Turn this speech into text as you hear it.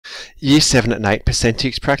Year 7 and 8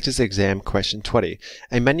 Percentage Practice Exam Question 20.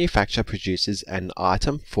 A manufacturer produces an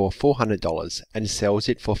item for $400 and sells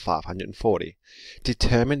it for $540.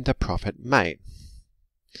 Determine the profit made.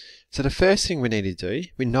 So the first thing we need to do,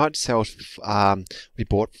 we know it sells, we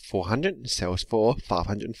bought 400 and sells for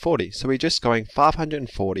 540. So we're just going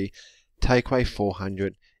 540 take away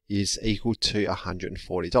 400 is equal to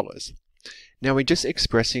 $140. Now we're just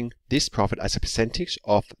expressing this profit as a percentage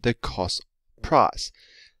of the cost price.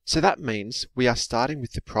 So that means we are starting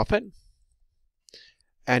with the profit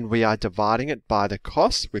and we are dividing it by the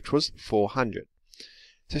cost, which was 400.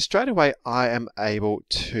 So straight away I am able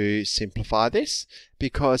to simplify this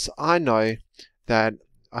because I know that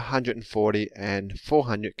 140 and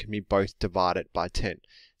 400 can be both divided by 10.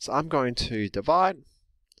 So I'm going to divide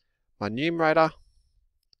my numerator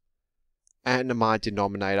and my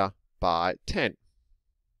denominator by 10.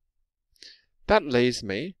 That leaves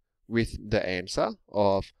me with the answer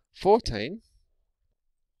of 14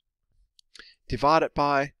 divided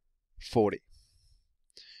by 40.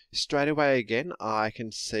 Straight away again, I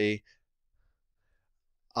can see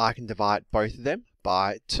I can divide both of them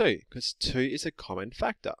by 2 because 2 is a common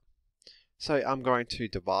factor. So I'm going to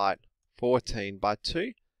divide 14 by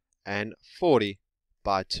 2 and 40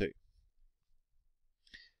 by 2.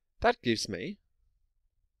 That gives me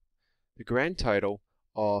the grand total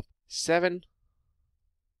of 7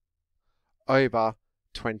 over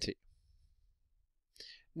 20.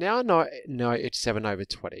 Now I know it's 7 over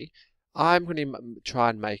 20. I'm going to try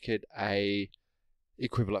and make it a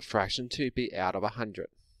equivalent fraction to be out of 100.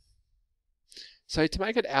 So to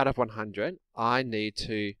make it out of 100, I need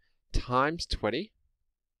to times 20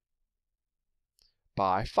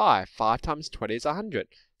 by 5. 5 times 20 is 100.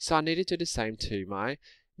 So I need to do the same to my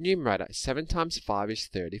numerator. 7 times 5 is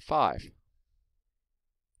 35.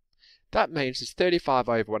 That means it's 35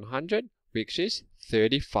 over 100, which is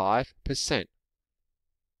 35%.